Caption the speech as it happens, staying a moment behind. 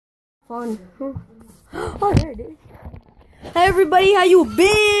on. Oh, there it is. Hey everybody, how you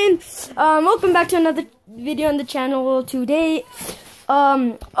been? Welcome back to another video on the channel today.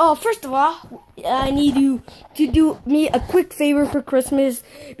 First of all, I need you to do me a quick favor for Christmas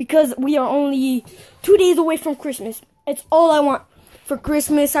because we are only 2 days away from Christmas. It's all I want for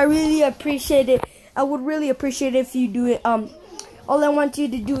Christmas. I really appreciate it. I would really appreciate it if you do it. All I want you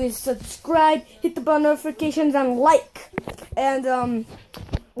to do is subscribe, hit the bell notifications, and like. And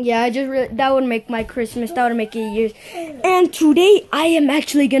yeah, that would make my Christmas. That would make it years. And today I am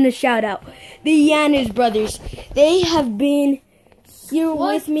actually gonna shout out the Yanaz brothers. They have been here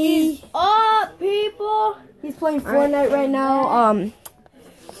with me. Up, people? He's playing Fortnite right now.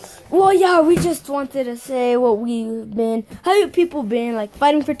 Well, yeah, we just wanted to say what we've been. How you people been? Like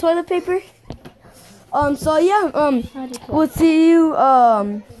fighting for toilet paper? So yeah, we'll see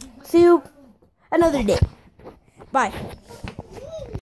you another day. Bye.